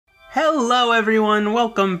Hello everyone,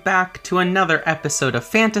 welcome back to another episode of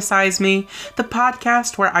Fantasize Me, the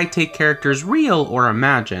podcast where I take characters real or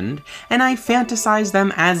imagined, and I fantasize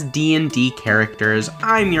them as D&D characters.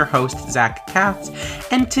 I'm your host, Zach Katz,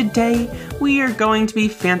 and today we are going to be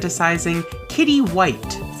fantasizing Kitty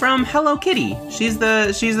White from Hello Kitty. She's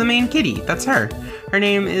the main kitty, that's her. Her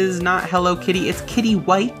name is not Hello Kitty, it's Kitty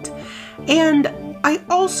White, and I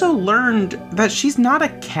also learned that she's not a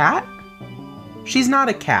cat. She's not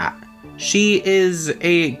a cat. She is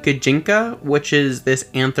a Gajinka, which is this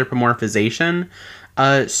anthropomorphization.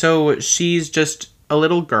 So she's just a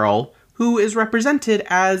little girl who is represented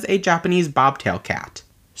as a Japanese bobtail cat.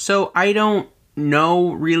 So I don't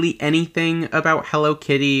know really anything about Hello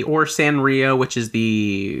Kitty or Sanrio, which is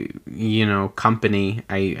the, company,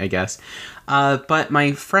 I guess. But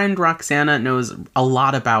my friend Roxana knows a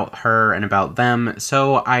lot about her and about them,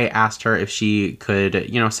 so I asked her if she could,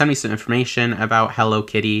 send me some information about Hello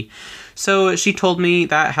Kitty. So she told me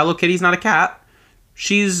that Hello Kitty's not a cat.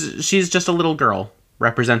 She's just a little girl,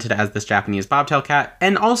 represented as this Japanese bobtail cat,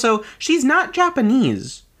 and also, she's not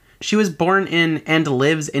Japanese. She was born in and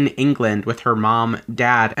lives in England with her mom,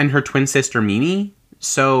 dad, and her twin sister Mimi,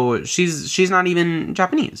 so she's not even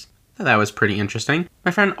Japanese. So that was pretty interesting.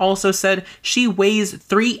 My friend also said she weighs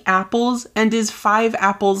 3 apples and is 5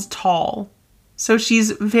 apples tall. So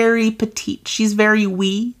she's very petite. She's very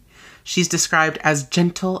wee. She's described as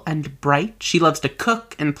gentle and bright. She loves to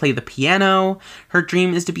cook and play the piano. Her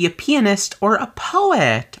dream is to be a pianist or a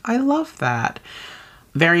poet. I love that.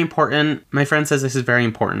 Very important. My friend says this is very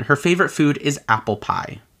important. Her favorite food is apple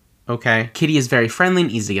pie. Okay. Kitty is very friendly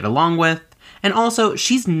and easy to get along with. And also,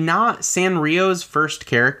 she's not Sanrio's first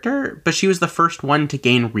character, but she was the first one to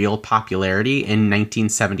gain real popularity in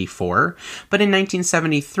 1974. But in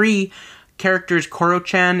 1973, characters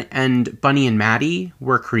Koro-chan and Bunny and Maddie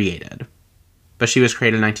were created. But she was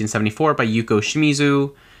created in 1974 by Yuko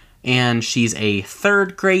Shimizu, and she's a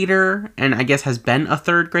 3rd grader, and I guess has been a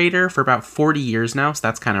 3rd grader for about 40 years now, so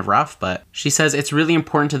that's kind of rough, but she says it's really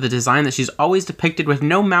important to the design that she's always depicted with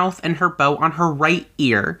no mouth and her bow on her right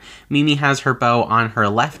ear. Mimi has her bow on her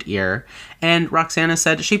left ear, and Roxana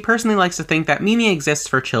said she personally likes to think that Mimi exists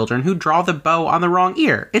for children who draw the bow on the wrong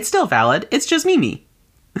ear. It's still valid, it's just Mimi.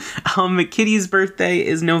 Kitty's birthday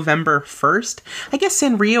is November 1st. I guess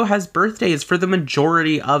Sanrio has birthdays for the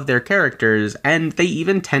majority of their characters, and they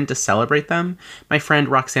even tend to celebrate them. My friend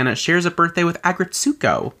Roxana shares a birthday with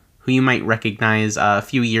Agretsuko, who you might recognize a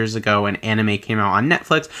few years ago an anime came out on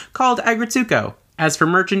Netflix called Agretsuko. As for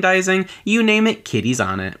merchandising, you name it, Kitty's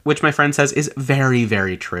on it, which my friend says is very,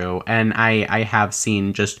 very true, and I have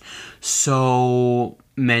seen just so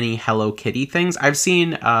many Hello Kitty things. I've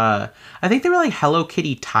seen, I think they were like Hello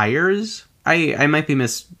Kitty tires. I might be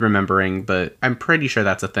misremembering, but I'm pretty sure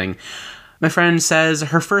that's a thing. My friend says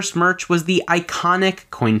her first merch was the iconic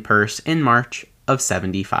coin purse in March of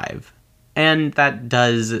 75. And that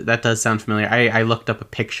does sound familiar. I looked up a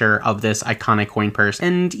picture of this iconic coin purse,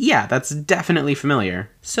 and yeah, that's definitely familiar.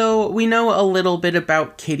 So we know a little bit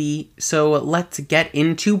about Kitty, so let's get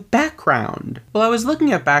into background. Well, I was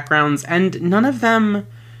looking at backgrounds, and none of them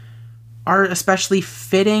are especially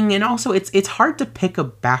fitting, and also it's hard to pick a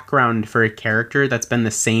background for a character that's been the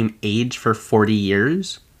same age for 40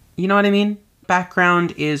 years. You know what I mean?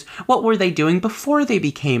 Background is what were they doing before they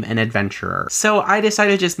became an adventurer. So I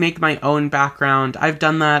decided to just make my own background. I've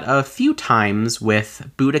done that a few times with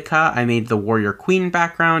Boudica. I made the Warrior Queen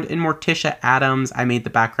background. In Morticia Adams, I made the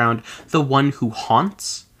background The One Who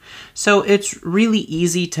Haunts. So it's really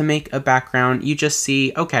easy to make a background. You just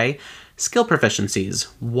see, okay, skill proficiencies.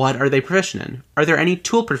 What are they proficient in? Are there any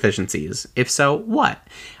tool proficiencies? If so, what?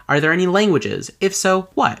 Are there any languages? If so,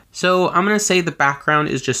 what? So I'm going to say the background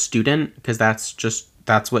is just student, because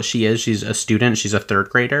that's what she is. She's a student. She's a 3rd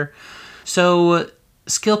grader. So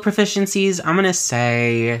skill proficiencies, I'm going to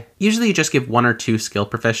say, usually you just give 1 or 2 skill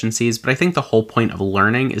proficiencies, but I think the whole point of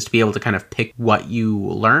learning is to be able to kind of pick what you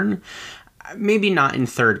learn. Maybe not in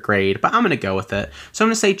 3rd grade, but I'm going to go with it. So I'm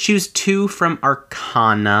going to say choose 2 from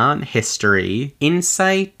Arcana, History,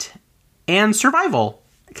 Insight, and Survival.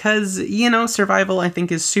 Because, survival I think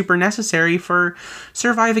is super necessary for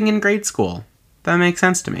surviving in grade school. That makes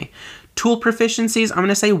sense to me. Tool proficiencies, I'm going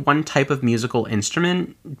to say 1 type of musical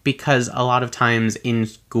instrument, because a lot of times in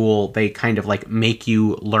school they kind of like make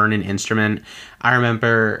you learn an instrument. I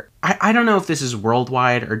remember, I don't know if this is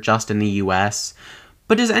worldwide or just in the US,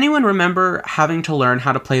 but does anyone remember having to learn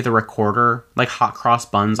how to play the recorder, like hot cross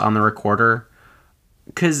buns on the recorder?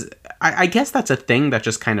 Because I guess that's a thing that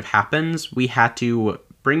just kind of happens. We had to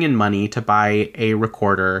bring in money to buy a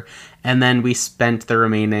recorder, and then we spent the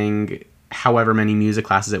remaining however many music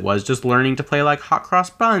classes it was, just learning to play like Hot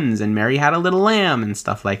Cross Buns and Mary Had a Little Lamb and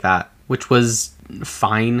stuff like that, which was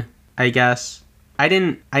fine, I guess.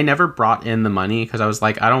 I never brought in the money because I was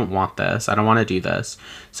like, I don't want this. I don't want to do this.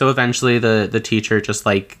 So eventually the teacher just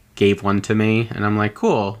like gave one to me and I'm like,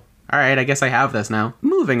 cool. All right, I guess I have this now.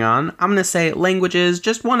 Moving on, I'm going to say languages,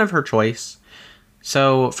 just one of her choice.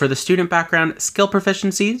 So for the student background, skill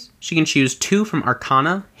proficiencies, she can choose 2 from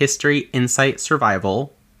Arcana, History, Insight,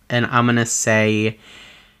 Survival. And I'm going to say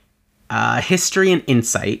History and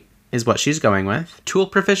Insight is what she's going with. Tool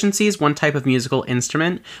proficiencies, 1 type of musical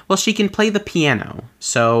instrument. Well, she can play the piano.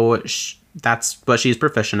 So that's what she's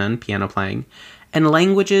proficient in, piano playing. And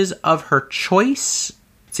languages of her choice,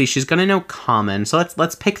 see, she's going to know Common. So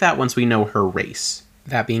let's pick that once we know her race.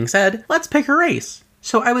 That being said, let's pick her race.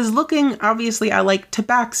 So I was looking, obviously I like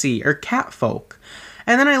tabaxi or catfolk.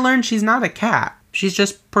 And then I learned she's not a cat. She's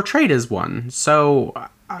just portrayed as one. So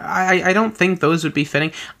I don't think those would be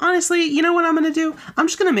fitting. Honestly, you know what I'm going to do? I'm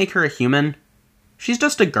just going to make her a human. She's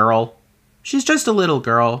just a girl. She's just a little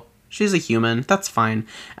girl. She's a human. That's fine.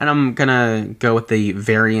 And I'm going to go with the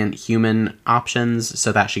variant human options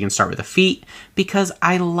so that she can start with a feat because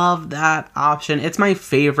I love that option. It's my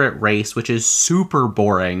favorite race, which is super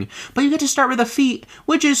boring, but you get to start with a feat,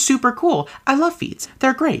 which is super cool. I love feats.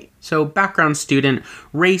 They're great. So background student,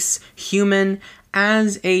 race, human.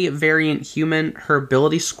 As a variant human, her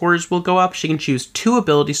ability scores will go up. She can choose 2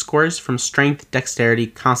 ability scores from Strength, Dexterity,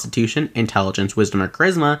 Constitution, Intelligence, Wisdom, or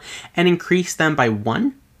Charisma, and increase them by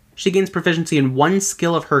 1. She gains proficiency in 1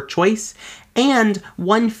 skill of her choice and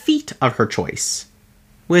 1 feat of her choice,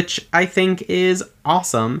 which I think is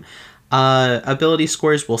awesome. Ability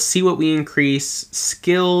scores, we'll see what we increase.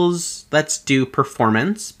 Skills, let's do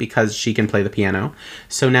performance because she can play the piano.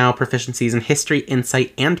 So now proficiencies in history,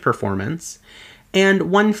 insight, and performance.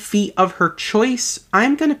 And 1 feat of her choice,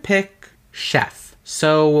 I'm going to pick chef.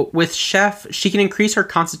 So with chef, she can increase her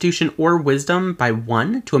constitution or wisdom by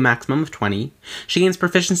 1 to a maximum of 20. She gains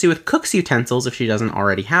proficiency with cook's utensils if she doesn't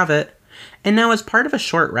already have it. And now as part of a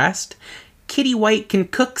short rest, Kitty White can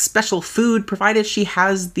cook special food provided she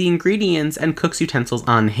has the ingredients and cook's utensils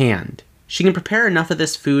on hand. She can prepare enough of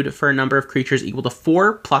this food for a number of creatures equal to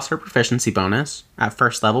 4 plus her proficiency bonus. At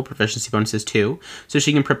first level, proficiency bonus is 2, so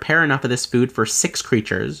she can prepare enough of this food for 6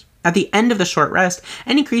 creatures. At the end of the short rest,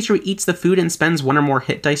 any creature who eats the food and spends 1 or more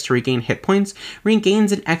hit dice to regain hit points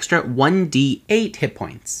regains an extra 1d8 hit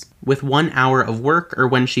points. With 1 hour of work, or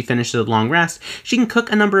when she finishes a long rest, she can cook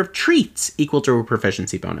a number of treats equal to her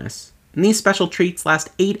proficiency bonus. And these special treats last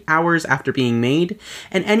 8 hours after being made,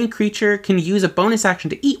 and any creature can use a bonus action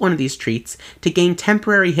to eat one of these treats to gain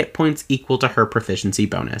temporary hit points equal to her proficiency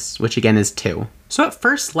bonus, which again is 2. So at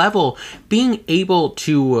first level, being able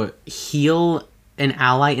to heal an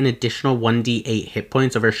ally an additional 1d8 hit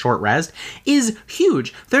points over a short rest is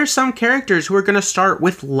huge. There's some characters who are going to start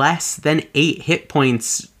with less than 8 hit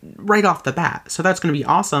points right off the bat, so that's going to be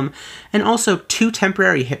awesome. And also 2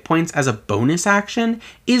 temporary hit points as a bonus action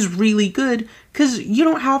is really good because you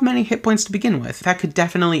don't have many hit points to begin with. That could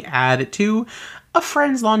definitely add to a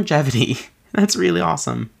friend's longevity. That's really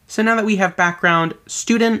awesome. So now that we have background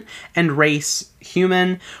student and race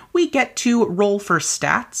human, we get to roll for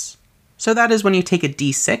stats. So that is when you take a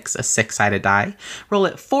d6, a 6-sided die, roll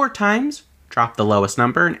it 4 times, drop the lowest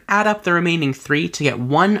number, and add up the remaining 3 to get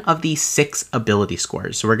 1 of these 6 ability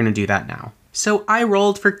scores. So we're going to do that now. So I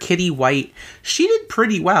rolled for Kitty White. She did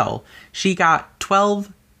pretty well. She got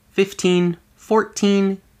 12, 15,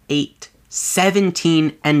 14, 8,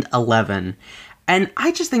 17, and 11. And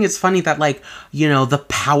I just think it's funny that, like, you know, the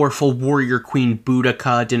powerful warrior queen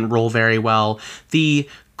Boudica didn't roll very well. The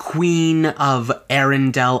Queen of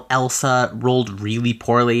Arendelle, Elsa, rolled really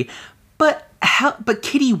poorly. But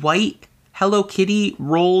Kitty White, Hello Kitty,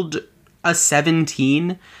 rolled a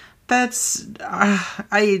 17. That's,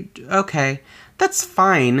 okay. That's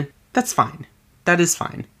fine. That's fine. That is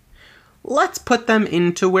fine. Let's put them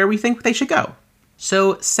into where we think they should go.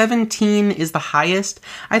 So 17 is the highest.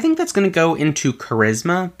 I think that's going to go into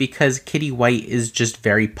charisma because Kitty White is just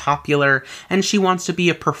very popular and she wants to be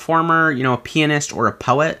a performer, you know, a pianist or a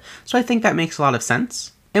poet. So I think that makes a lot of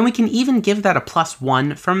sense. And we can even give that a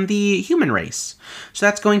 +1 from the human race. So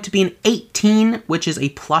that's going to be an 18, which is a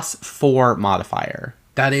 +4 modifier.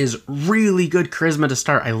 That is really good charisma to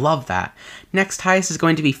start. I love that. Next highest is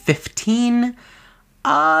going to be 15.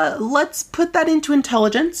 Let's put that into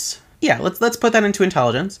intelligence. Yeah, let's put that into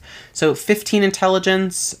intelligence. So 15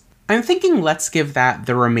 intelligence. I'm thinking let's give that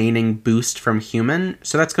the remaining boost from human.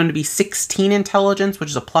 So that's going to be 16 intelligence, which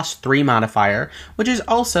is a +3 modifier, which is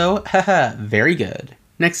also, very good.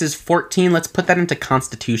 Next is 14. Let's put that into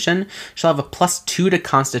Constitution. She'll have a +2 to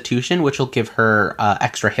Constitution, which will give her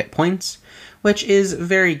extra hit points, which is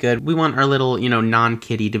very good. We want our little,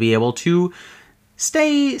 non-kitty to be able to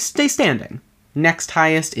stay standing. Next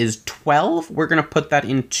highest is 12. We're going to put that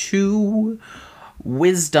into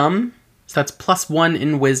Wisdom. So that's +1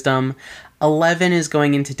 in Wisdom. 11 is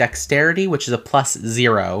going into Dexterity, which is a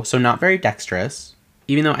 +0, so not very dexterous.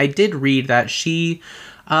 Even though I did read that she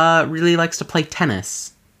really likes to play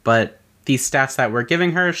tennis, but these stats that we're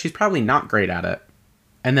giving her, she's probably not great at it.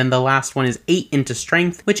 And then the last one is 8 into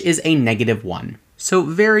Strength, which is a -1. So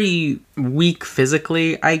very weak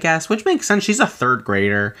physically, I guess, which makes sense. She's a 3rd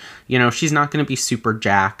grader. She's not going to be super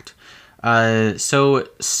jacked. So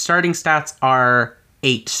starting stats are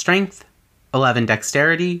 8 Strength, 11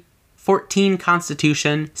 Dexterity, 14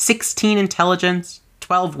 Constitution, 16 Intelligence,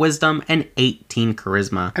 12 Wisdom, and 18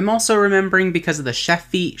 Charisma. I'm also remembering because of the chef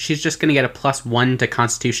feat, she's just going to get a +1 to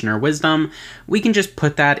Constitution or Wisdom. We can just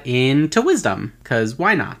put that into Wisdom, because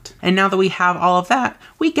why not? And now that we have all of that,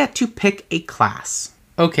 we get to pick a class.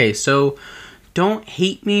 Okay, so don't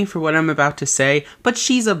hate me for what I'm about to say, but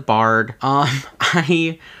she's a bard.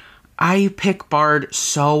 I pick Bard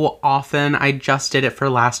so often. I just did it for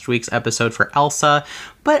last week's episode for Elsa,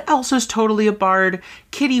 but Elsa's totally a Bard.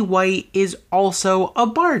 Kitty White is also a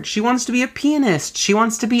Bard. She wants to be a pianist. She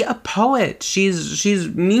wants to be a poet. She's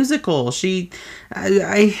musical.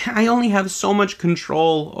 I only have so much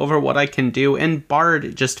control over what I can do, and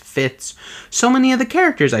Bard just fits so many of the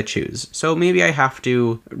characters I choose. So maybe I have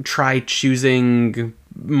to try choosing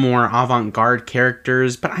more avant-garde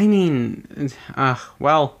characters, but I mean,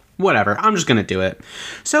 whatever, I'm just gonna do it.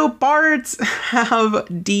 So bards have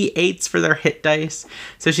d8s for their hit dice.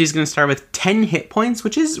 So she's gonna start with 10 hit points,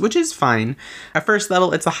 which is fine. At first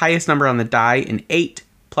level, it's the highest number on the die, an 8,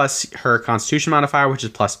 plus her Constitution modifier, which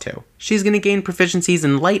is +2. She's gonna gain proficiencies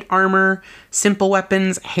in light armor, simple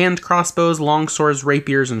weapons, hand crossbows, long swords,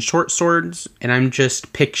 rapiers, and short swords. And I'm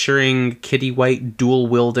just picturing Kitty White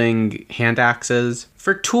dual-wielding hand axes.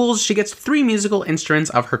 For tools, she gets 3 musical instruments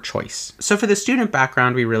of her choice. So for the student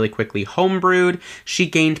background, we really quickly homebrewed. She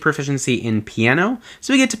gained proficiency in piano,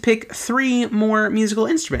 so we get to pick 3 more musical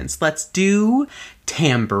instruments. Let's do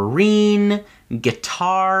tambourine,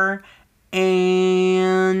 guitar,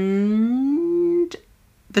 and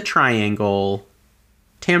the triangle.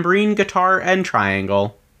 Tambourine, guitar, and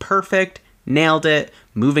triangle. Perfect. Nailed it.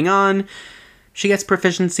 Moving on. She gets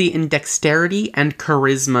proficiency in dexterity and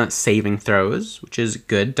charisma saving throws, which is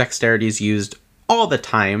good. Dexterity is used all the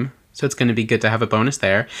time, so it's going to be good to have a bonus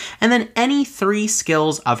there. And then any 3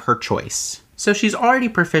 skills of her choice. So she's already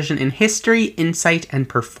proficient in history, insight, and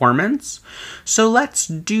performance. So let's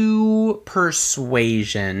do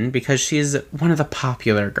persuasion, because she's one of the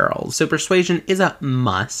popular girls. So persuasion is a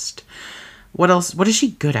must. What else? What is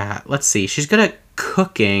she good at? Let's see. She's good at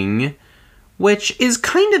cooking, which is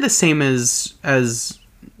kind of the same as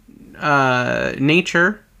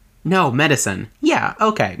nature. No, medicine. Yeah,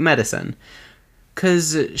 okay, medicine.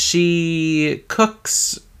 Because she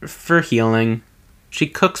cooks for healing. She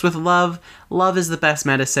cooks with love. Love is the best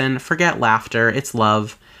medicine. Forget laughter. It's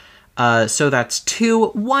love. So that's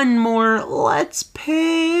 2. 1 more. Let's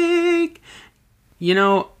pick.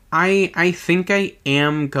 I think I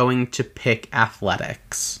am going to pick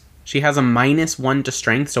athletics. She has a -1 to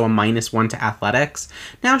strength, so a -1 to athletics.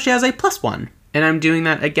 Now she has a +1. And I'm doing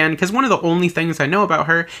that again because one of the only things I know about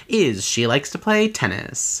her is she likes to play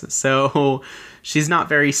tennis. So she's not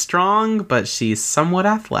very strong, but she's somewhat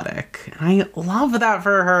athletic. And I love that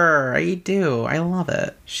for her. I do. I love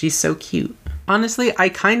it. She's so cute. Honestly, I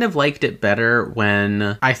kind of liked it better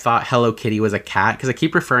when I thought Hello Kitty was a cat, because I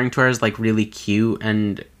keep referring to her as like really cute,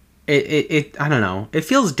 and it I don't know. It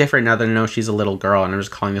feels different now that I know she's a little girl and I'm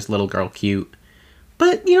just calling this little girl cute.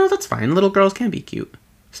 But, that's fine. Little girls can be cute.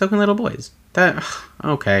 So can little boys.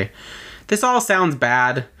 Okay. This all sounds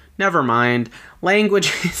bad. Never mind.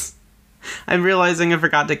 Languages. I'm realizing I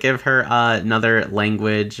forgot to give her another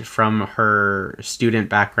language from her student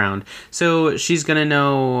background. So she's going to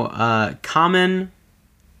know Common,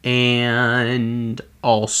 and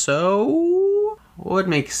also what would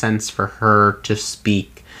make sense for her to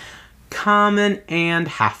speak? Common and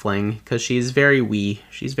Halfling, because she's very wee.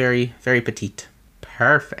 She's very, very petite.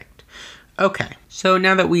 Perfect. Okay, so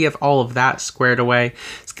now that we have all of that squared away,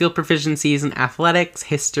 skill proficiencies in athletics,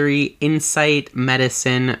 history, insight,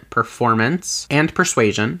 medicine, performance, and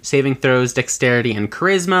persuasion, saving throws, dexterity, and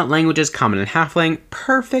charisma, languages, common and halfling.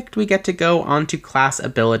 Perfect, we get to go on to class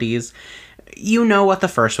abilities. You know what the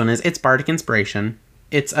first one is. It's Bardic Inspiration.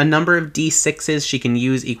 It's a number of d6s she can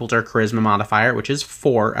use equal to her charisma modifier, which is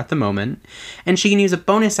 4 at the moment. And she can use a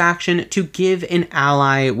bonus action to give an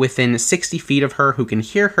ally within 60 feet of her who can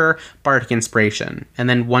hear her bardic inspiration. And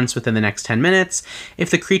then once within the next 10 minutes,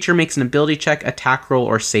 if the creature makes an ability check, attack roll,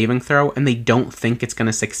 or saving throw, and they don't think it's going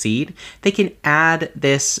to succeed, they can add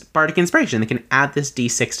this bardic inspiration. They can add this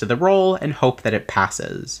d6 to the roll and hope that it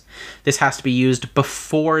passes. This has to be used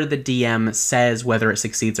before the DM says whether it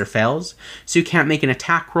succeeds or fails. So you can't make an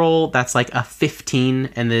attack roll that's like a 15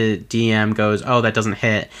 and the DM goes, oh, that doesn't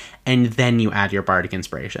hit, and then you add your bardic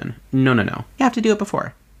inspiration. No. You have to do it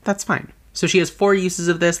before. That's fine. So she has 4 uses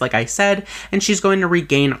of this, like I said, and she's going to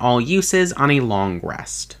regain all uses on a long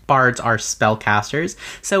rest. Bards are spellcasters,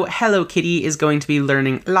 so Hello Kitty is going to be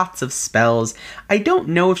learning lots of spells. I don't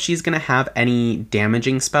know if she's going to have any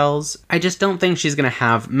damaging spells. I just don't think she's going to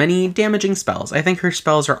have many damaging spells. I think her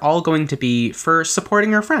spells are all going to be for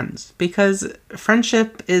supporting her friends, because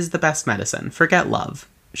friendship is the best medicine. Forget love.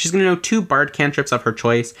 She's going to know 2 bard cantrips of her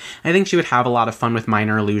choice. I think she would have a lot of fun with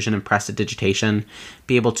Minor Illusion and Prestidigitation,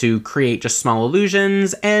 be able to create just small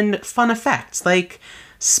illusions and fun effects, like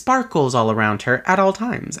sparkles all around her at all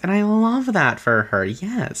times. And I love that for her.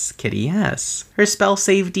 Yes, Kitty, yes. Her spell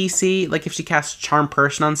save DC, like if she casts Charm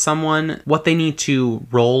Person on someone, what they need to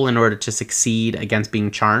roll in order to succeed against being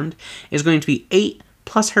charmed is going to be 8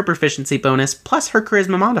 plus her proficiency bonus plus her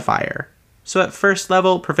charisma modifier. So at first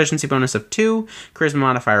level, proficiency bonus of 2, charisma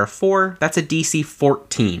modifier of 4, that's a DC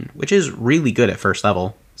 14, which is really good at first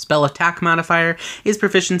level. Spell attack modifier is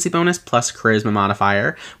proficiency bonus plus charisma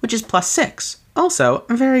modifier, which is plus 6. Also,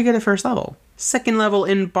 very good at first level. Second level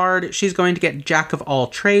in Bard, she's going to get Jack of all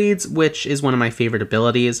trades, which is one of my favorite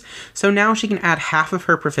abilities. So now she can add half of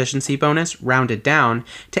her proficiency bonus, rounded down,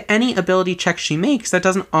 to any ability check she makes that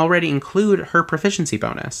doesn't already include her proficiency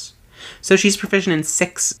bonus. So she's proficient in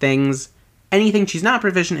 6 things. Anything she's not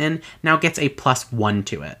proficient in now gets a +1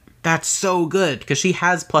 to it. That's so good, because she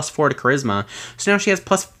has +4 to charisma, so now she has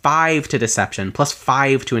 +5 to deception,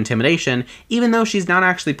 +5 to intimidation, even though she's not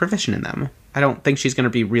actually proficient in them. I don't think she's going to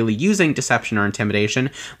be really using deception or intimidation,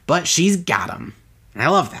 but she's got them. I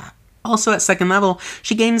love that. Also at second level,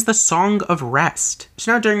 she gains the Song of Rest.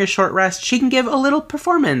 So now during a short rest, she can give a little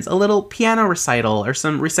performance, a little piano recital, or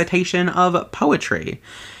some recitation of poetry.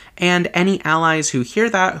 And any allies who hear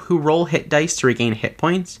that, who roll hit dice to regain hit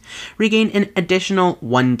points, regain an additional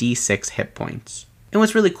 1d6 hit points. And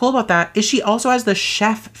what's really cool about that is she also has the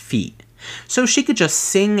chef feat. So she could just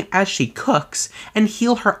sing as she cooks and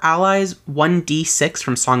heal her allies 1d6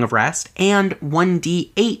 from Song of Rest and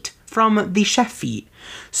 1d8 from the chef feat.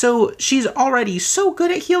 So she's already so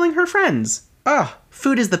good at healing her friends.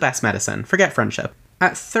 Food is the best medicine. Forget friendship.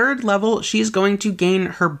 At third level, she's going to gain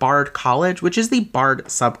her Bard College, which is the Bard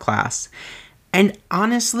subclass. And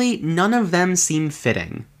honestly, none of them seem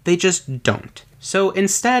fitting. They just don't. So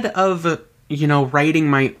instead of, writing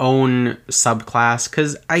my own subclass,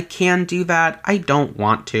 because I can do that, I don't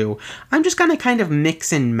want to. I'm just going to kind of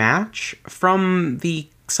mix and match from the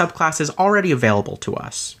subclasses already available to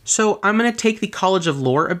us. So I'm going to take the College of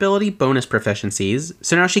Lore ability bonus proficiencies.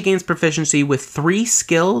 So now she gains proficiency with 3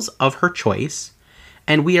 skills of her choice.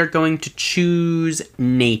 And we are going to choose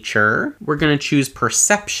nature, we're going to choose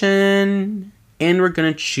perception, and we're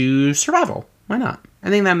going to choose survival. Why not? I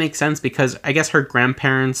think that makes sense because I guess her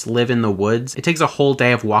grandparents live in the woods. It takes a whole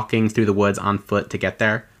day of walking through the woods on foot to get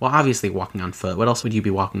there. Well, obviously walking on foot. What else would you be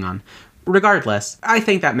walking on? Regardless, I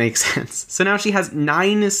think that makes sense. So now she has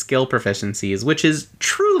 9 skill proficiencies, which is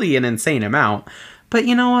truly an insane amount. But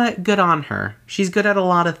you know what? Good on her. She's good at a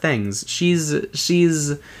lot of things.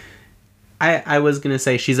 I was going to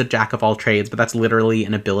say she's a jack of all trades, but that's literally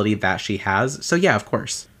an ability that she has. So yeah, of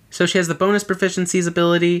course. So she has the bonus proficiencies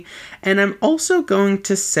ability, and I'm also going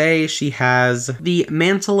to say she has the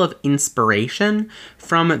Mantle of Inspiration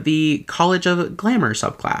from the College of Glamour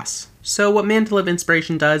subclass. So what Mantle of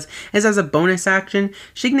Inspiration does is, as a bonus action,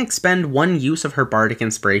 she can expend 1 use of her bardic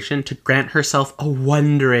inspiration to grant herself a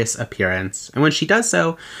wondrous appearance. And when she does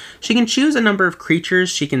so, she can choose a number of creatures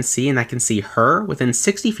she can see and that can see her within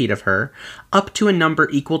 60 feet of her, up to a number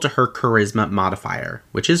equal to her charisma modifier,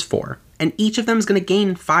 which is 4. And each of them is going to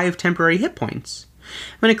gain 5 temporary hit points.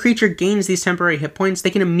 When a creature gains these temporary hit points,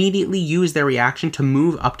 they can immediately use their reaction to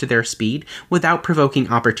move up to their speed without provoking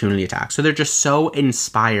opportunity attacks. So they're just so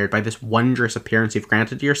inspired by this wondrous appearance you've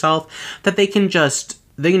granted to yourself that they can just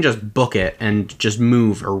book it and just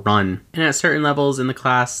move or run. And at certain levels in the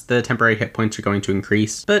class, the temporary hit points are going to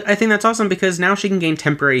increase. But I think that's awesome because now she can gain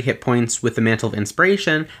temporary hit points with the Mantle of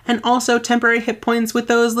Inspiration and also temporary hit points with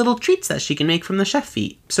those little treats that she can make from the chef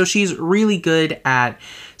feat. So she's really good at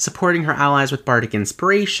supporting her allies with bardic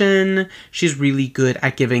inspiration. She's really good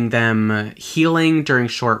at giving them healing during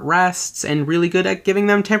short rests and really good at giving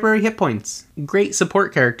them temporary hit points. Great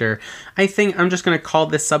support character. I think I'm just going to call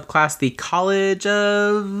this subclass the College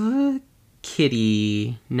of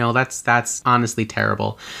Kitty. No, that's honestly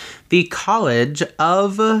terrible. The College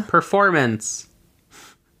of Performance.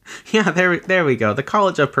 Yeah, there we go. The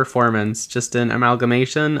College of Performance, just an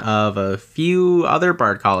amalgamation of a few other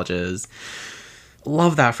bard colleges.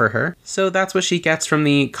 Love that for her. So that's what she gets from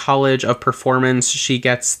the College of Performance. She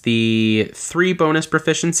gets the 3 bonus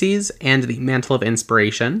proficiencies and the Mantle of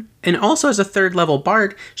Inspiration. And also as a 3rd level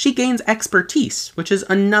bard, she gains Expertise, which is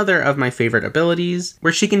another of my favorite abilities,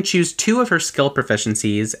 where she can choose 2 of her skill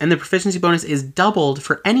proficiencies, and the proficiency bonus is doubled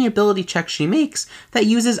for any ability check she makes that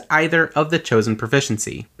uses either of the chosen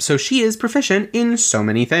proficiency. So she is proficient in so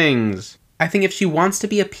many things. I think if she wants to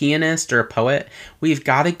be a pianist or a poet, we've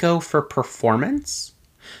got to go for performance.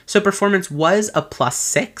 So performance was a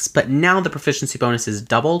 +6, but now the proficiency bonus is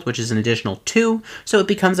doubled, which is an additional 2, so it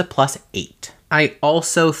becomes a +8. I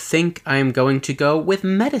also think I'm going to go with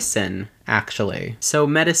medicine, actually. So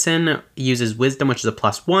medicine uses wisdom, which is a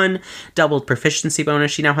 +1, doubled proficiency bonus.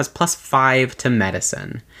 She now has +5 to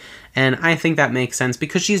medicine. And I think that makes sense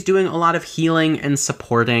because she's doing a lot of healing and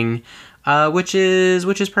supporting, which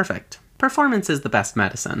is perfect. Performance is the best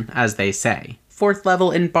medicine, as they say. 4th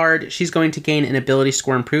level in Bard, she's going to gain an ability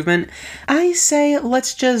score improvement. I say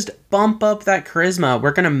let's just bump up that charisma.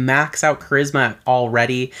 We're going to max out charisma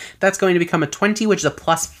already. That's going to become a 20, which is a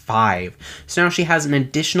 +5. So now she has an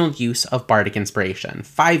additional use of Bardic Inspiration.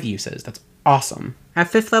 5 uses. That's awesome.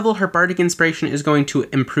 At 5th level, her Bardic Inspiration is going to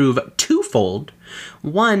improve twofold.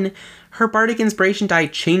 1, her Bardic Inspiration die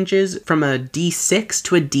changes from a D6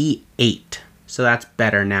 to a D8. So that's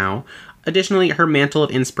better now. Additionally, her Mantle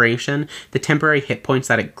of Inspiration, the temporary hit points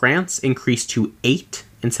that it grants, increase to 8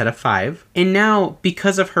 instead of 5. And now,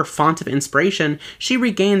 because of her Font of Inspiration, she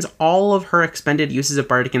regains all of her expended uses of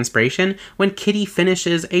Bardic Inspiration when Kitty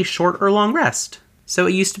finishes a short or long rest. So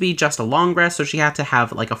it used to be just a long rest, so she had to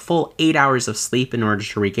have like a full 8 hours of sleep in order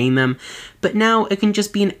to regain them. But now it can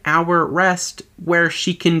just be an hour rest where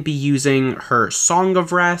she can be using her Song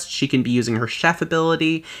of Rest, she can be using her Chef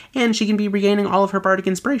ability, and she can be regaining all of her Bardic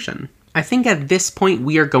Inspiration. I think at this point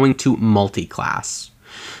we are going to multi-class.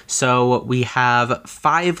 So we have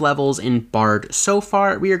 5 levels in Bard so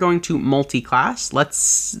far. We are going to multi-class. Let's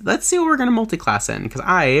see what we're going to multi-class in, because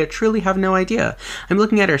I truly have no idea. I'm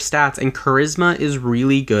looking at her stats, and Charisma is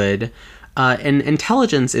really good, and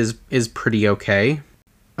Intelligence is pretty okay.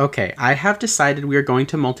 Okay, I have decided we are going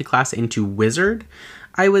to multi-class into Wizard.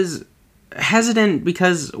 I was hesitant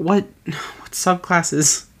because what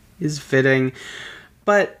subclass is fitting?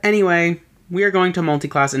 But anyway, we are going to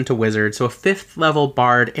multi-class into Wizard, so a 5th level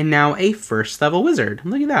Bard and now a 1st level Wizard.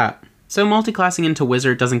 Look at that. So multi-classing into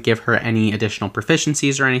Wizard doesn't give her any additional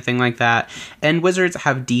proficiencies or anything like that, and Wizards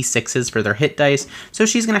have D6s for their hit dice, so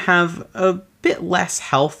she's going to have a bit less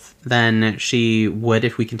health than she would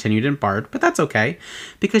if we continued in Bard, but that's okay,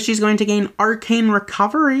 because she's going to gain Arcane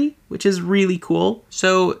Recovery, which is really cool.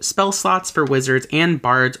 So spell slots for Wizards and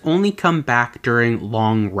Bards only come back during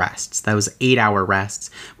long rests, those 8-hour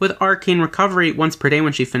rests. With Arcane Recovery, once per day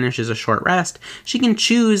when she finishes a short rest, she can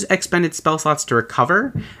choose expended spell slots to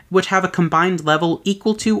recover, which have a combined level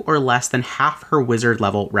equal to or less than half her Wizard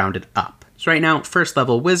level rounded up. So right now, 1st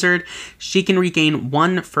level Wizard, she can regain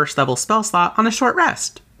 1 1st level spell slot on a short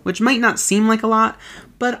rest, which might not seem like a lot,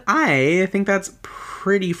 but I think that's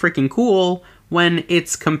pretty freaking cool when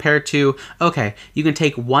it's compared to, okay, you can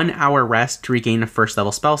take 1 hour rest to regain a 1st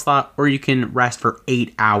level spell slot, or you can rest for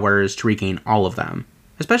 8 hours to regain all of them.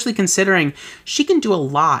 Especially considering she can do a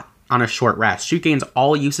lot on a short rest. She gains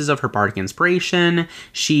all uses of her Bardic Inspiration.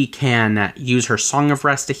 She can use her Song of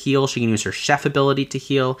Rest to heal. She can use her Chef ability to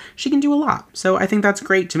heal. She can do a lot. So I think that's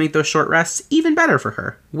great to make those short rests even better for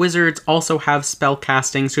her. Wizards also have spell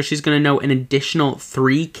casting, so she's going to know an additional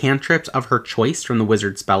 3 cantrips of her choice from the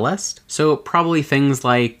wizard spell list. So probably things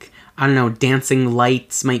like, I don't know, Dancing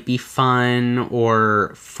Lights might be fun,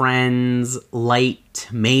 or Friends, Light,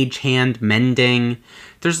 Mage Hand, Mending.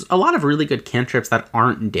 There's a lot of really good cantrips that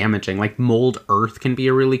aren't damaging, like Mold Earth can be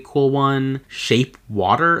a really cool one. Shape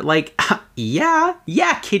Water, like, yeah,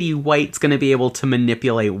 Kitty White's gonna be able to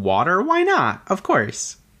manipulate water, why not? Of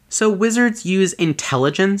course. So Wizards use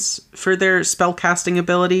Intelligence for their spellcasting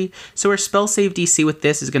ability, so her spell save DC with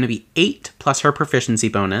this is going to be 8 plus her proficiency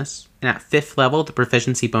bonus, and at 5th level the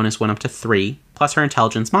proficiency bonus went up to 3 plus her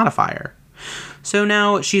Intelligence modifier. So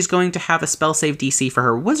now she's going to have a spell save DC for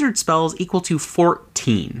her Wizard spells equal to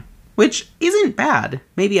 14. which isn't bad.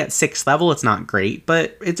 Maybe at 6th level it's not great,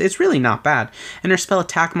 but it's really not bad. And her spell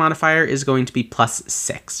attack modifier is going to be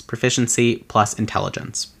 +6, proficiency plus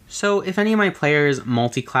intelligence. So if any of my players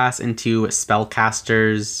multi-class into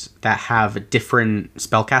spellcasters that have different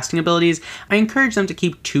spellcasting abilities, I encourage them to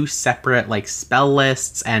keep 2 separate spell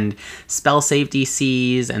lists and spell save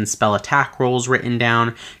DCs and spell attack rolls written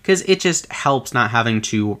down, because it just helps not having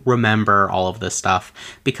to remember all of this stuff,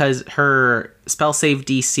 because her spell save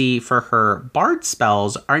DC for her bard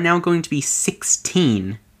spells are now going to be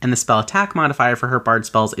 16, and the spell attack modifier for her bard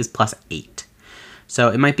spells is +8. So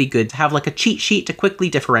it might be good to have a cheat sheet to quickly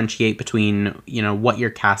differentiate between, what you're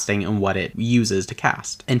casting and what it uses to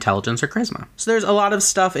cast. Intelligence or charisma. So there's a lot of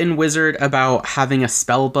stuff in Wizard about having a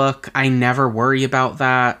spell book. I never worry about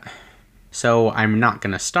that, so I'm not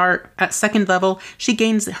going to start. At 2nd level, she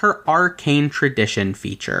gains her Arcane Tradition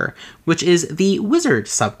feature, which is the Wizard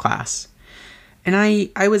subclass. And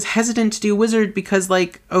I was hesitant to do Wizard because,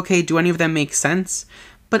 okay, do any of them make sense?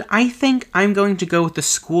 But I think I'm going to go with the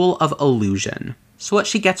School of Illusion. So what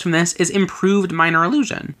she gets from this is improved Minor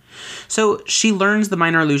Illusion. So she learns the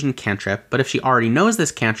Minor Illusion cantrip, but if she already knows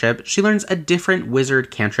this cantrip, she learns a different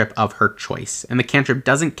wizard cantrip of her choice, and the cantrip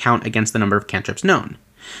doesn't count against the number of cantrips known.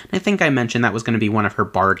 And I think I mentioned that was going to be one of her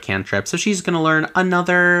bard cantrips, so she's going to learn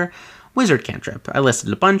another wizard cantrip. I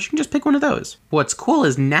listed a bunch, you can just pick one of those. What's cool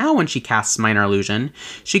is now when she casts Minor Illusion,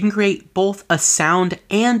 she can create both a sound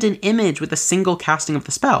and an image with a single casting of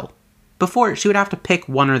the spell. Before, she would have to pick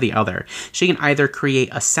one or the other. She can either create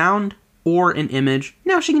a sound or an image.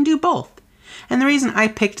 Now she can do both. And the reason I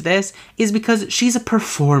picked this is because she's a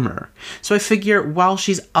performer. So I figure while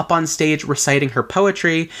she's up on stage reciting her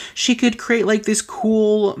poetry, she could create this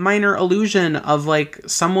cool minor illusion of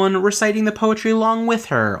someone reciting the poetry along with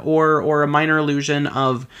her, or a minor illusion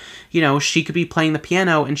of, she could be playing the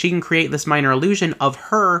piano and she can create this minor illusion of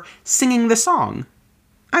her singing the song.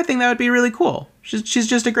 I think that would be really cool. She's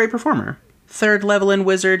just a great performer. 3rd level in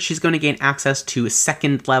Wizard, she's going to gain access to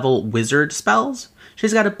 2nd level Wizard spells.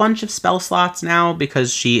 She's got a bunch of spell slots now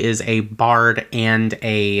because she is a bard and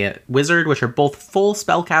a wizard, which are both full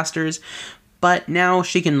spellcasters, but now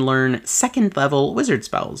she can learn 2nd level wizard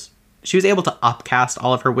spells. She was able to upcast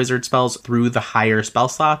all of her wizard spells through the higher spell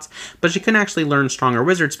slots, but she couldn't actually learn stronger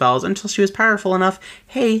wizard spells until she was powerful enough.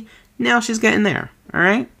 Hey, now she's getting there, all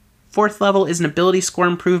right? 4th level is an ability score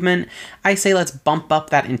improvement. I say let's bump up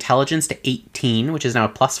that intelligence to 18, which is now a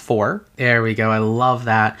 +4. There we go, I love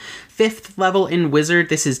that. 5th level in Wizard,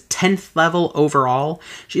 this is 10th level overall.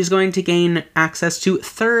 She's going to gain access to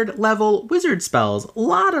 3rd level wizard spells. A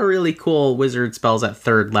lot of really cool wizard spells at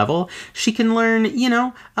 3rd level. She can learn,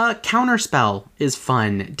 Counterspell is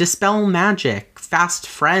fun. Dispel Magic, Fast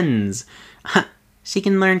Friends. She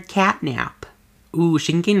can learn Catnap. Ooh,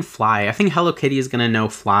 she can gain Fly. I think Hello Kitty is going to know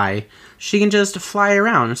Fly. She can just fly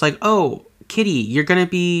around. It's oh, Kitty, you're going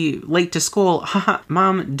to be late to school. Haha,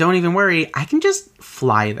 Mom, don't even worry. I can just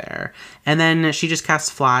fly there. And then she just casts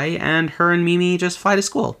Fly, and her and Mimi just fly to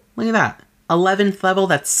school. Look at that. 11th level,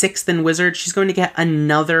 that's 6th in Wizard, she's going to get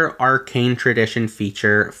another Arcane Tradition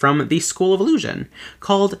feature from the School of Illusion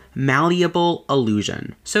called Malleable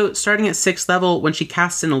Illusion. So starting at 6th level, when she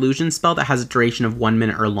casts an illusion spell that has a duration of 1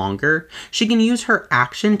 minute or longer, she can use her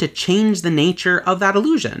action to change the nature of that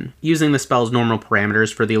illusion, using the spell's normal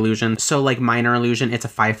parameters for the illusion. So Minor Illusion, it's a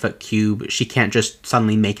 5-foot cube. She can't just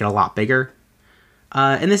suddenly make it a lot bigger.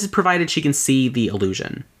 And this is provided she can see the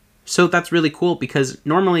illusion. So that's really cool because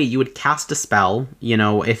normally you would cast a spell,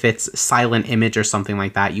 if it's Silent Image or something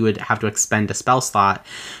like that, you would have to expend a spell slot.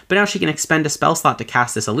 But now she can expend a spell slot to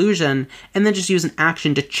cast this illusion and then just use an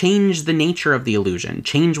action to change the nature of the illusion,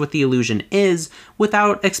 change what the illusion is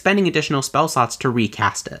without expending additional spell slots to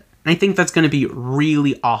recast it. And I think that's going to be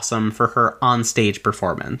really awesome for her on-stage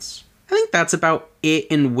performance. I think that's about it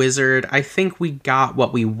in Wizard. I think we got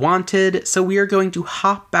what we wanted, so we are going to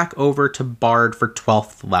hop back over to Bard for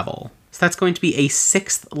 12th level. So that's going to be a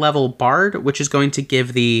 6th level Bard, which is going to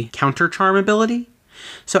give the Counter Charm ability.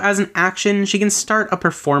 So as an action, she can start a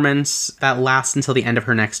performance that lasts until the end of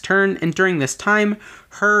her next turn, and during this time,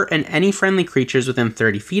 her and any friendly creatures within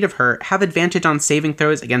 30 feet of her have advantage on saving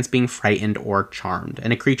throws against being frightened or charmed,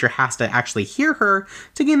 and a creature has to actually hear her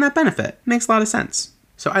to gain that benefit. Makes a lot of sense.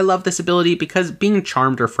 So I love this ability because being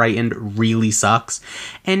charmed or frightened really sucks,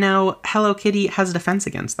 and now Hello Kitty has a defense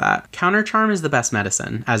against that. Counter Charm is the best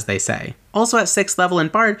medicine, as they say. Also at 6th level in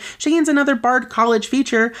Bard, she gains another Bard College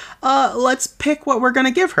feature. Let's pick what we're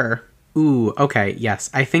gonna give her. Ooh, okay, yes.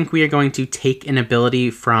 I think we are going to take an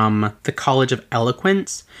ability from the College of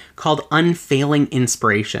Eloquence called Unfailing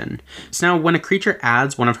Inspiration. So now when a creature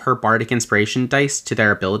adds one of her bardic inspiration dice to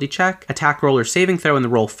their ability check, attack roll, or saving throw, and the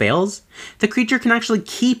roll fails, the creature can actually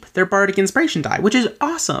keep their bardic inspiration die, which is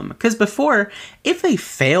awesome. Because before, if they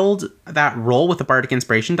failed that roll with the bardic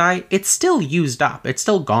inspiration die, it's still used up. It's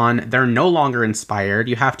still gone. They're no longer inspired.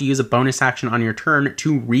 You have to use a bonus action on your turn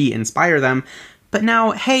to re-inspire them. But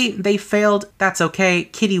now, hey, they failed. That's okay.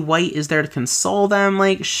 Kitty White is there to console them.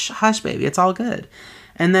 Like, hush, baby. It's all good.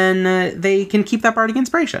 And then they can keep that bardic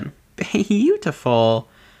inspiration. Beautiful.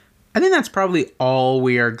 I think that's probably all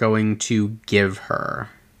we are going to give her.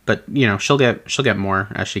 But, you know, she'll get more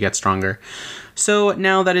as she gets stronger. So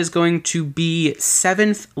now that is going to be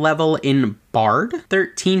 7th level in Bard,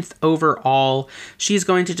 13th overall. She's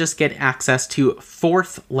going to just get access to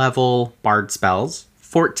 4th level Bard spells.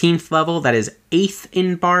 14th level, that is 8th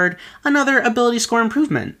in Bard, another ability score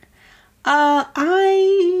improvement. I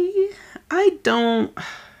don't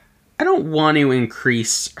want to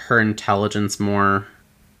increase her intelligence more.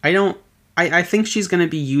 I think she's going to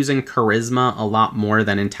be using charisma a lot more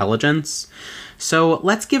than intelligence. So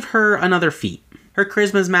let's give her another feat. Her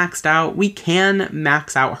charisma's maxed out. We can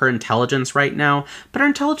max out her intelligence right now, but her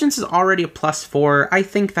intelligence is already a +4. I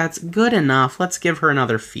think that's good enough. Let's give her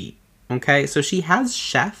another feat. Okay, so she has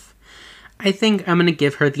Chef. I think I'm going to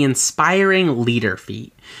give her the Inspiring Leader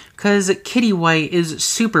feat, because Kitty White is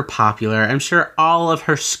super popular. I'm sure all of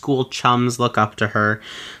her school chums look up to her.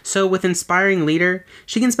 So with Inspiring Leader,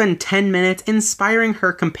 she can spend 10 minutes inspiring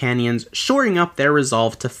her companions, shoring up their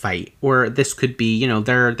resolve to fight. Or this could be, you know,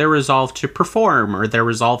 their resolve to perform, or their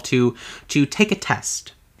resolve to take a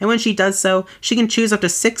test. And when she does so, she can choose up to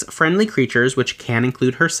 6 friendly creatures, which can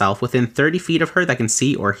include herself, within 30 feet of her that can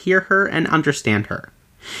see or hear her and understand her.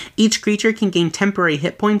 Each creature can gain temporary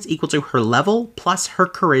hit points equal to her level plus her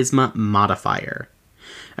charisma modifier.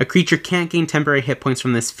 A creature can't gain temporary hit points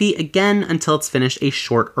from this feat again until it's finished a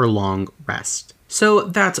short or long rest. So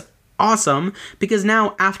that's awesome, because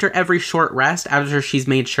now after every short rest, after she's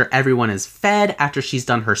made sure everyone is fed, after she's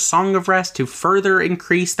done her Song of Rest to further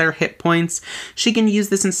increase their hit points, she can use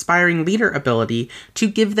this Inspiring Leader ability to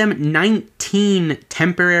give them 19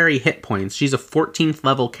 temporary hit points. She's a 14th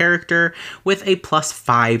level character with a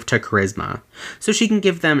 +5 to charisma. So she can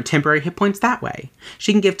give them temporary hit points that way.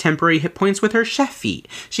 She can give temporary hit points with her Chef feat.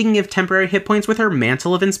 She can give temporary hit points with her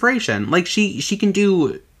Mantle of Inspiration. Like, she can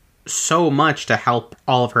do so much to help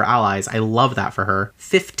all of her allies. I love that for her.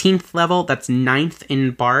 15th level, that's 9th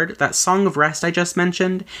in Bard. That Song of Rest I just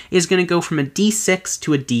mentioned is going to go from a D6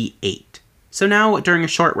 to a D8. So now, during a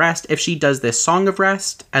short rest, if she does this Song of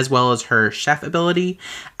Rest, as well as her Chef ability,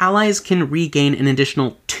 allies can regain an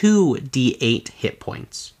additional 2 D8 hit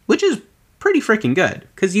points, which is pretty freaking good,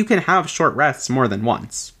 because you can have short rests more than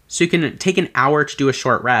once. So you can take an hour to do a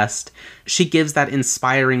short rest. She gives that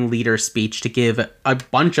Inspiring Leader speech to give a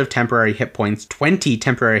bunch of temporary hit points, 20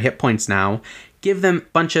 temporary hit points now, give them a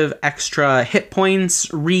bunch of extra hit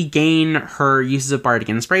points, regain her uses of Bardic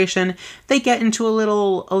Inspiration. They get into a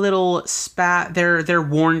little spat. They're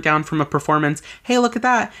worn down from a performance. Hey, look at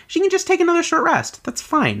that. She can just take another short rest. That's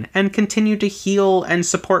fine. And continue to heal and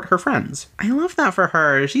support her friends. I love that for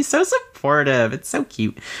her. She's so supportive. It's so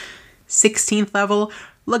cute. 16th level.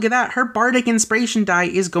 Look at that, her Bardic Inspiration die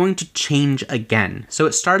is going to change again. So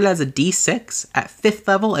it started as a D6, at 5th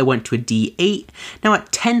level it went to a D8, now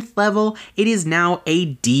at 10th level it is now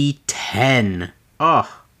a D10.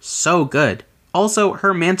 Oh, so good. Also,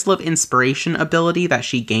 her Mantle of Inspiration ability that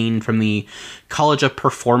she gained from the College of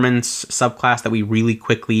Performance subclass that we really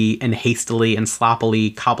quickly and hastily and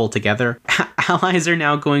sloppily cobbled together, allies are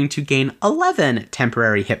now going to gain 11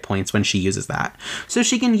 temporary hit points when she uses that. So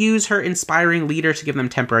she can use her Inspiring Leader to give them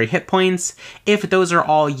temporary hit points. If those are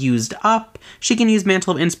all used up, she can use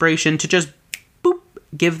Mantle of Inspiration to just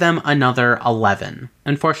give them another 11.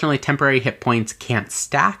 Unfortunately, temporary hit points can't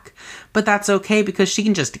stack, but that's okay because she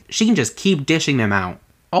can just keep dishing them out.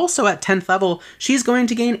 Also at 10th level, she's going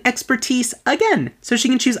to gain Expertise again, so she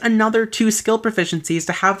can choose another 2 skill proficiencies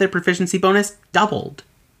to have their proficiency bonus doubled.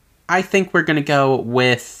 I think we're going to go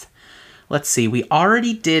with, let's see, we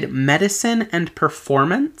already did Medicine and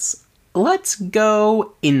Performance. Let's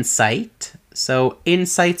go Insight. So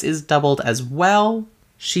Insights is doubled as well.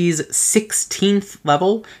 She's 16th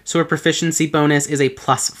level, so her proficiency bonus is a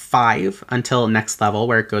 +5 until next level,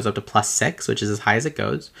 where it goes up to +6, which is as high as it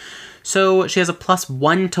goes. So she has a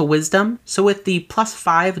 +1 to wisdom. So with the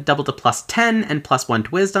 +5 doubled to +10 and +1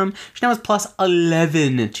 to wisdom, she now has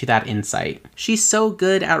 +11 to that insight. She's so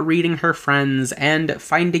good at reading her friends and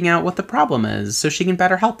finding out what the problem is so she can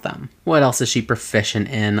better help them. What else is she proficient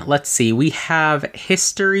in? Let's see. We have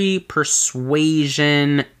history,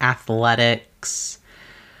 persuasion, athletics.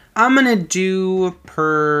 I'm gonna do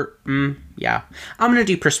persuasion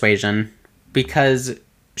because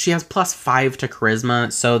she has +5 to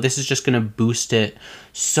charisma, so this is just gonna boost it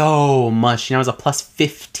so much. She now has a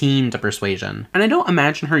 +15 to persuasion. And I don't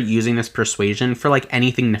imagine her using this persuasion for like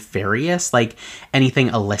anything nefarious, like anything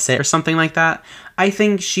illicit or something like that. I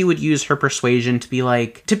think she would use her persuasion to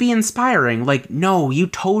be inspiring. Like, no, you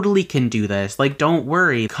totally can do this. Like, don't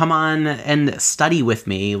worry. Come on and study with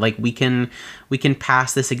me. Like, we can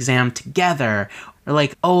pass this exam together. Or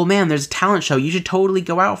like, oh man, there's a talent show. You should totally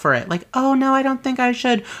go out for it. Like, oh no, I don't think I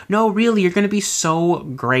should. No, really, you're going to be so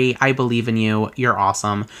great. I believe in you. You're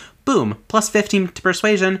awesome. Boom, +15 to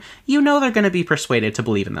persuasion. You know they're going to be persuaded to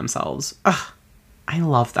believe in themselves. Ugh, I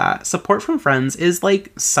love that. Support from friends is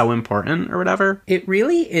like so important or whatever. It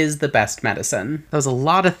really is the best medicine. That was a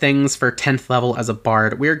lot of things for 10th level as a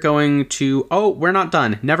bard. We're going to, oh, we're not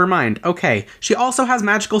done. Never mind. Okay, she also has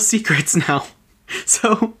magical secrets now.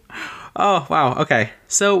 So... oh, wow, okay.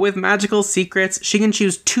 So with magical secrets, she can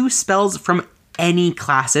choose 2 spells from any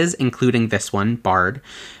classes, including this one, Bard.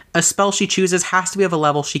 A spell she chooses has to be of a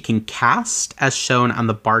level she can cast, as shown on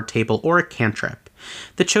the Bard table, or a cantrip.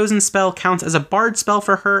 The chosen spell counts as a Bard spell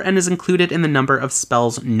for her and is included in the number of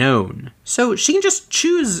spells known. So she can just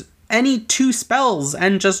choose any 2 spells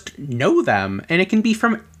and just know them, and it can be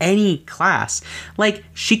from any class. Like,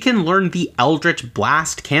 she can learn the Eldritch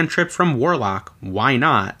Blast cantrip from Warlock. Why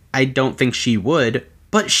not? I don't think she would,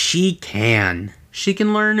 but she can. She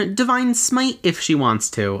can learn Divine Smite if she wants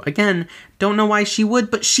to. Again, don't know why she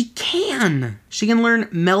would, but she can. She can learn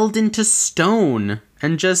Meld into Stone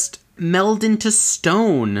and just meld into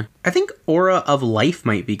stone. I think Aura of Life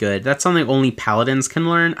might be good. That's something only paladins can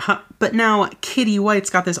learn. But now Kitty White's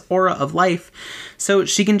got this Aura of Life, so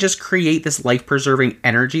she can just create this life-preserving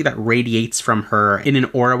energy that radiates from her in an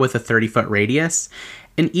aura with a 30-foot radius.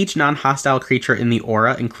 And each non-hostile creature in the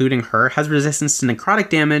aura, including her, has resistance to necrotic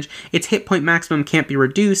damage, its hit point maximum can't be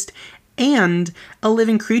reduced, and a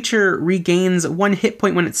living creature regains 1 hit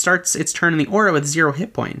point when it starts its turn in the aura with 0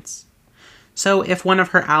 hit points. So if one of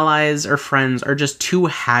her allies or friends are just too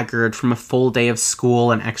haggard from a full day of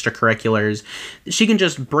school and extracurriculars, she can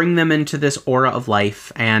just bring them into this Aura of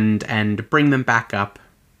Life and bring them back up,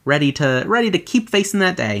 ready to keep facing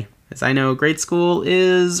that day. As I know, grade school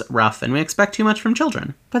is rough and we expect too much from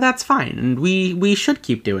children, but that's fine, and we should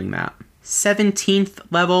keep doing that. 17th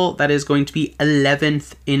level, that is going to be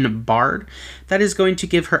 11th in Bard. That is going to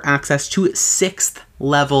give her access to 6th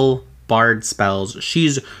level Bard spells.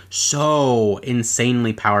 She's so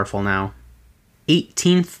insanely powerful now.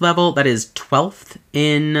 18th level, that is 12th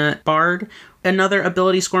in Bard. Another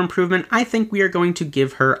ability score improvement. I think we are going to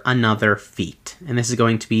give her another feat. And this is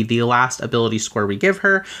going to be the last ability score we give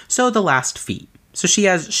her, so the last feat. So she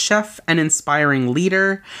has Chef and Inspiring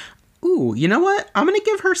Leader. Ooh, you know what? I'm going to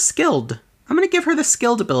give her Skilled. I'm going to give her the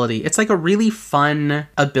Skilled ability. It's like a really fun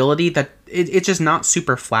ability that it's just not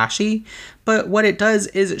super flashy. But what it does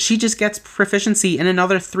is she just gets proficiency in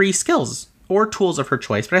another 3 skills or tools of her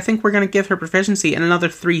choice. But I think we're going to give her proficiency in another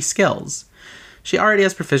 3 skills. She already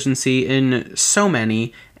has proficiency in so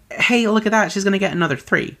many. Hey, look at that. She's going to get another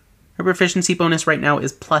 3. Her proficiency bonus right now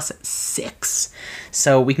is +6.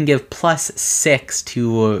 So we can give +6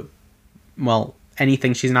 to, well,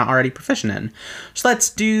 anything she's not already proficient in. So let's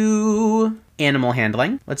do Animal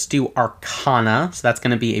Handling. Let's do Arcana. So that's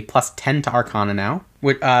going to be a +10 to Arcana now. A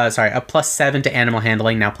 +7 to Animal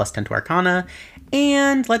Handling, now +10 to Arcana.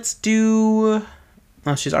 And let's do...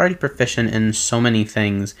 oh, she's already proficient in so many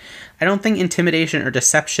things. I don't think Intimidation or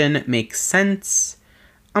Deception makes sense.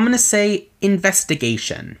 I'm going to say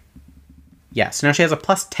Investigation. Yes, now she has a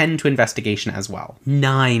 +10 to Investigation as well.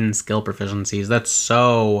 9 skill proficiencies. That's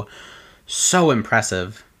so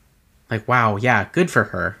impressive. Like, wow, yeah, good for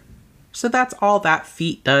her. So that's all that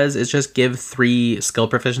feat does, is just give 3 skill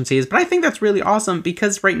proficiencies. But I think that's really awesome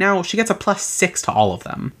because right now she gets a +6 to all of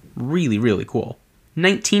them. Really, really cool.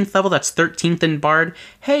 19th level, that's 13th in Bard.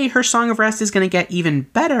 Hey, her Song of Rest is going to get even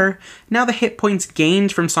better. Now the hit points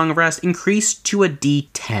gained from Song of Rest increase to a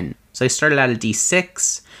D10. So I started at a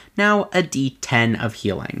D6, now a D10 of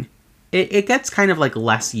healing. It gets kind of like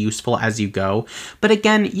less useful as you go. But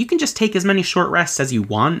again, you can just take as many short rests as you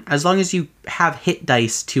want, as long as you have hit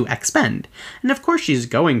dice to expend. And of course she's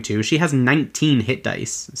going to. She has 19 hit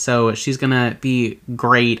dice. So she's going to be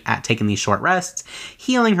great at taking these short rests,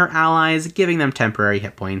 healing her allies, giving them temporary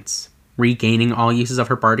hit points, regaining all uses of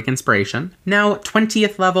her bardic inspiration. Now,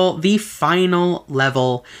 20th level, the final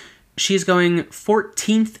level. She's going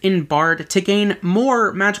 14th in Bard to gain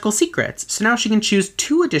more magical secrets. So now she can choose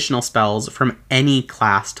 2 additional spells from any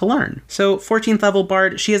class to learn. So 14th level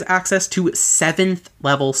Bard, she has access to 7th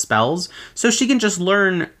level spells. So she can just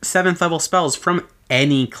learn 7th level spells from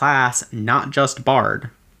any class, not just Bard.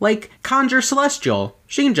 Like Conjure Celestial,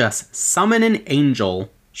 she can just summon an angel.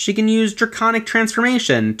 She can use Draconic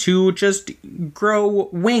Transformation to just grow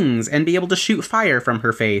wings and be able to shoot fire from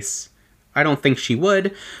her face. I don't think she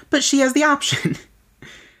would, but she has the option.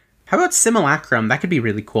 How about Simulacrum? That could be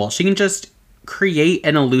really cool. She can just create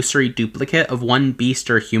an illusory duplicate of one beast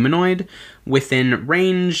or humanoid within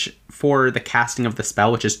range for the casting of the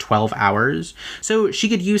spell, which is 12 hours. So she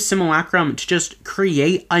could use Simulacrum to just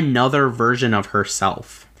create another version of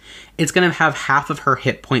herself. It's going to have half of her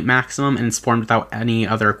hit point maximum and it's formed without any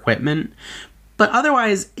other equipment. But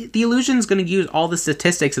otherwise, the illusion is going to use all the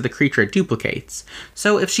statistics of the creature it duplicates.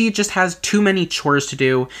 So if she just has too many chores to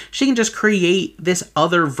do, she can just create this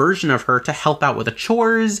other version of her to help out with the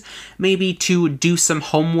chores, maybe to do some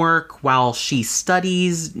homework while she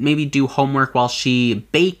studies, maybe do homework while she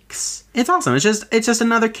bakes. It's awesome. It's just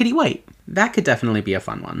another Kitty White. That could definitely be a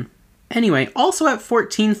fun one. Anyway, also at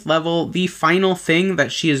 14th level, the final thing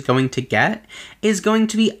that she is going to get is going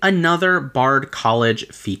to be another Bard College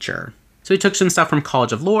feature. So we took some stuff from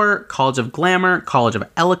College of Lore, College of Glamour, College of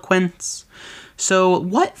Eloquence. So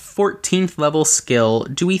what 14th level skill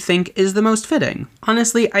do we think is the most fitting?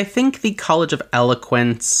 Honestly, I think the College of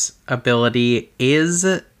Eloquence ability is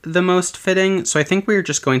the most fitting, so I think we're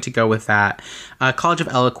just going to go with that. College of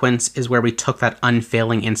Eloquence is where we took that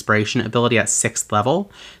Unfailing Inspiration ability at 6th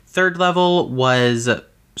level. 3rd level was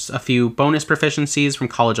a few bonus proficiencies from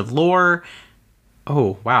College of Lore.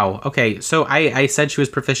 Oh, wow. Okay, so I said she was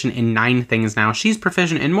proficient in 9 things now. She's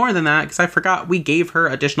proficient in more than that because I forgot we gave her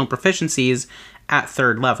additional proficiencies at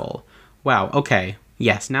 3rd level. Wow, okay.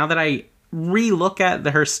 Yes, now that I re-look at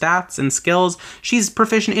her stats and skills, she's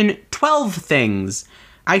proficient in 12 things.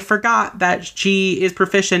 I forgot that she is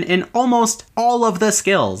proficient in almost all of the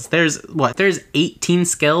skills. There's 18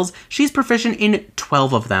 skills. She's proficient in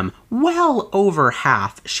 12 of them. Well over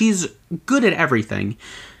half. She's good at everything.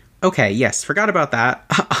 Okay, yes, forgot about that.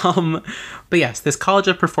 But yes, this College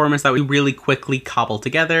of Performance that we really quickly cobbled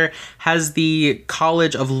together has the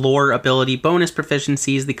College of Lore ability bonus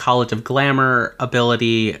proficiencies, the College of Glamour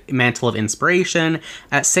ability Mantle of Inspiration.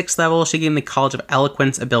 At 6th level, she gained the College of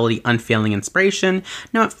Eloquence ability Unfailing Inspiration.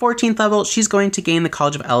 Now at 14th level, she's going to gain the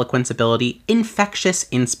College of Eloquence ability Infectious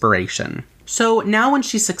Inspiration. So now when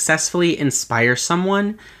she successfully inspires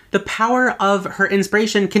someone, the power of her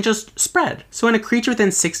inspiration can just spread. So when a creature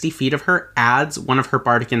within 60 feet of her adds one of her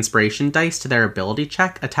bardic inspiration dice to their ability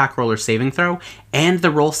check, attack roll, or saving throw, and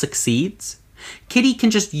the roll succeeds, Kitty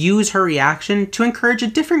can just use her reaction to encourage a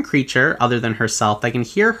different creature other than herself that can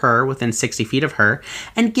hear her within 60 feet of her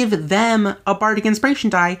and give them a bardic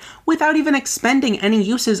inspiration die without even expending any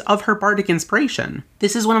uses of her bardic inspiration.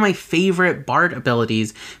 This is one of my favorite bard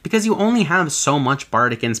abilities because you only have so much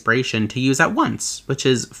bardic inspiration to use at once, which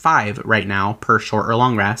is 5 right now per short or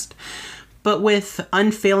long rest. But with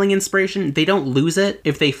Unfailing Inspiration, they don't lose it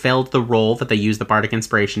if they failed the roll that they use the bardic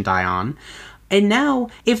inspiration die on. And now,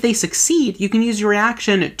 if they succeed, you can use your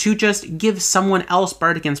reaction to just give someone else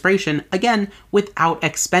Bardic Inspiration, again, without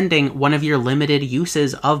expending one of your limited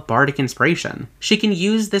uses of Bardic Inspiration. She can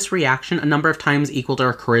use this reaction a number of times equal to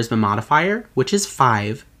her Charisma modifier, which is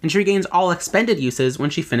 5, and she regains all expended uses when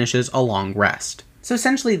she finishes a long rest. So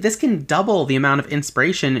essentially, this can double the amount of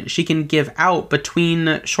inspiration she can give out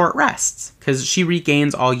between short rests, because she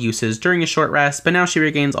regains all uses during a short rest, but now she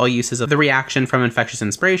regains all uses of the reaction from Infectious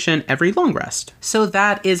Inspiration every long rest. So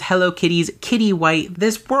that is Hello Kitty's Kitty White,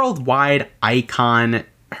 this worldwide icon.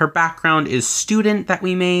 Her background is student that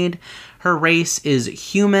we made. Her race is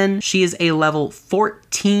human. She is a level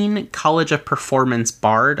 14 College of Performance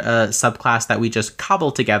Bard, a subclass that we just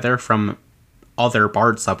cobbled together from other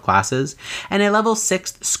bard subclasses, and a level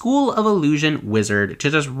 6 School of Illusion wizard to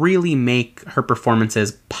just really make her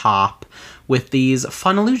performances pop with these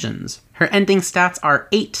fun illusions. Her ending stats are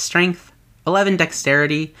 8 strength, 11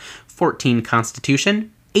 dexterity, 14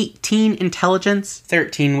 constitution, 18 intelligence,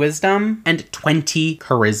 13 wisdom, and 20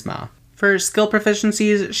 charisma. For skill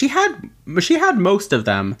proficiencies, she had she had most of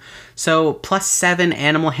them. So +7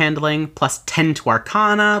 animal handling, +10 to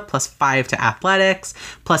arcana, +5 to athletics,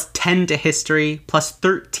 +10 to history,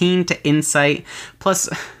 +13 to insight,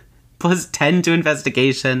 +10 to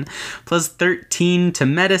investigation, +13 to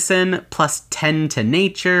medicine, +10 to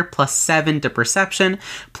nature, +7 to perception,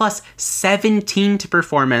 +17 to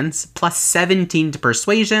performance, +17 to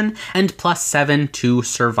persuasion, and +7 to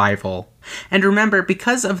survival. And remember,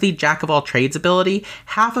 because of the Jack of all trades ability,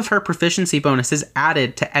 half of her proficiency bonus is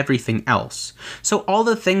added to everything else. So all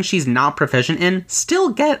the things she's not proficient in still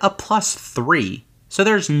get a +3. So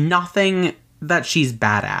there's nothing that she's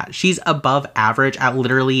bad at. She's above average at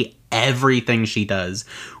literally everything she does,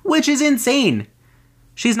 which is insane.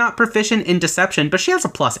 She's not proficient in deception, but she has a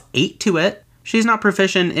 +8 to it. She's not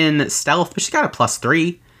proficient in stealth, but she's got a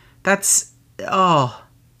 +3. That's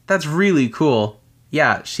really cool.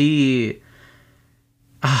 Yeah, she's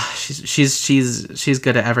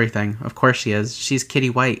good at everything. Of course she is. She's Kitty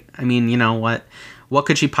White. I mean, you know what? What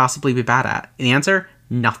could she possibly be bad at? The answer?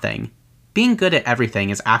 Nothing. Being good at everything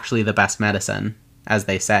is actually the best medicine, as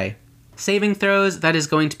they say. Saving throws, that is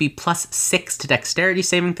going to be +6 to dexterity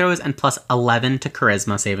saving throws and +11 to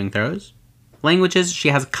charisma saving throws. Languages, she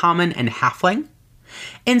has common and halfling.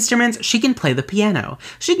 Instruments, she can play the piano,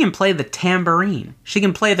 she can play the tambourine, she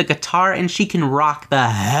can play the guitar, and she can rock the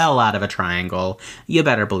hell out of a triangle. You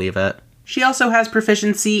better believe it. She also has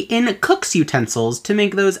proficiency in cook's utensils to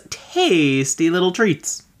make those tasty little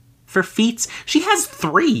treats. For feats, she has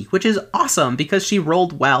 3, which is awesome because she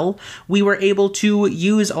rolled well. We were able to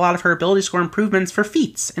use a lot of her ability score improvements for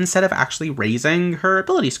feats instead of actually raising her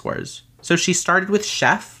ability scores. So she started with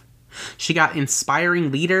chef, she got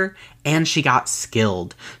inspiring leader, and she got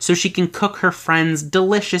skilled. So she can cook her friends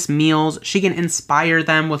delicious meals, she can inspire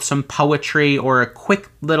them with some poetry or a quick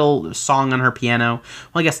little song on her piano.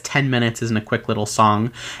 Well, I guess 10 minutes isn't a quick little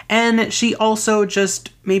song. And she also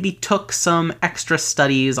just maybe took some extra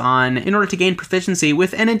studies in order to gain proficiency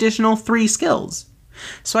with an additional 3 skills.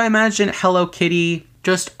 So I imagine Hello Kitty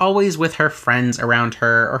just always with her friends around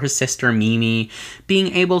her, or her sister Mimi,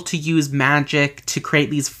 being able to use magic to create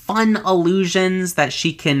these fun illusions that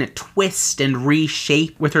she can twist and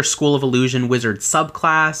reshape with her School of Illusion Wizard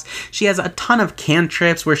subclass. She has a ton of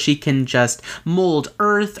cantrips where she can just mold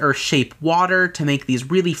earth or shape water to make these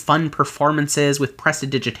really fun performances with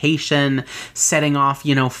prestidigitation, setting off,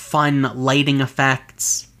 fun lighting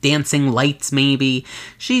effects. Dancing lights, maybe.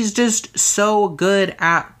 She's just so good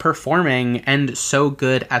at performing and so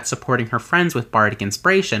good at supporting her friends with bardic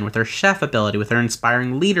inspiration, with her chef ability, with her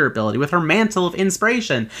inspiring leader ability, with her mantle of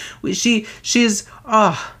inspiration. She's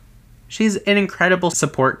an incredible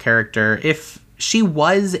support character. If she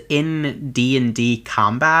was in D&D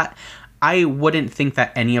combat, I wouldn't think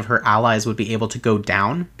that any of her allies would be able to go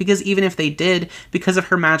down, because even if they did, because of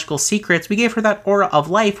her magical secrets, we gave her that aura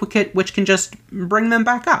of life, which can just bring them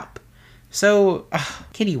back up. So,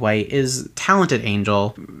 Kitty White is talented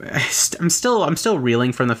angel. I'm still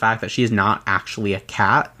reeling from the fact that she's not actually a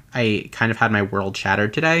cat. I kind of had my world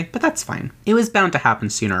shattered today, but that's fine. It was bound to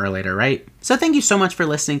happen sooner or later, right? So thank you so much for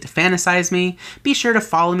listening to Fantasize Me. Be sure to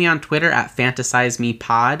follow me on Twitter at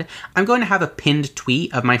FantasizeMePod. I'm going to have a pinned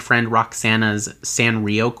tweet of my friend Roxana's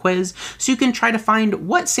Sanrio quiz, so you can try to find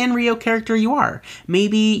what Sanrio character you are.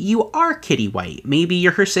 Maybe you are Kitty White. Maybe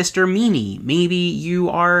you're her sister Mimi. Maybe you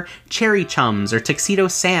are Cherry Chums or Tuxedo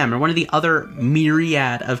Sam or one of the other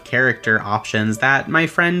myriad of character options that my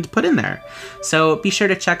friend put in there. So be sure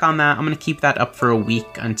to check on that. I'm going to keep that up for a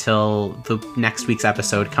week until the next week's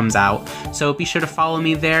episode comes out. So be sure to follow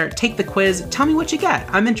me there, take the quiz, tell me what you get.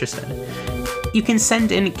 I'm interested. You can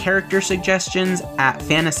send in character suggestions at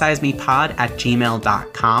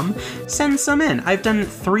fantasizemepod@gmail.com. Send some in. I've done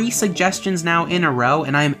 3 suggestions now in a row,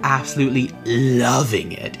 and I'm absolutely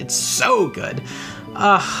loving it. It's so good.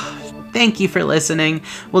 Thank you for listening.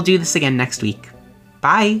 We'll do this again next week.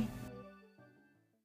 Bye.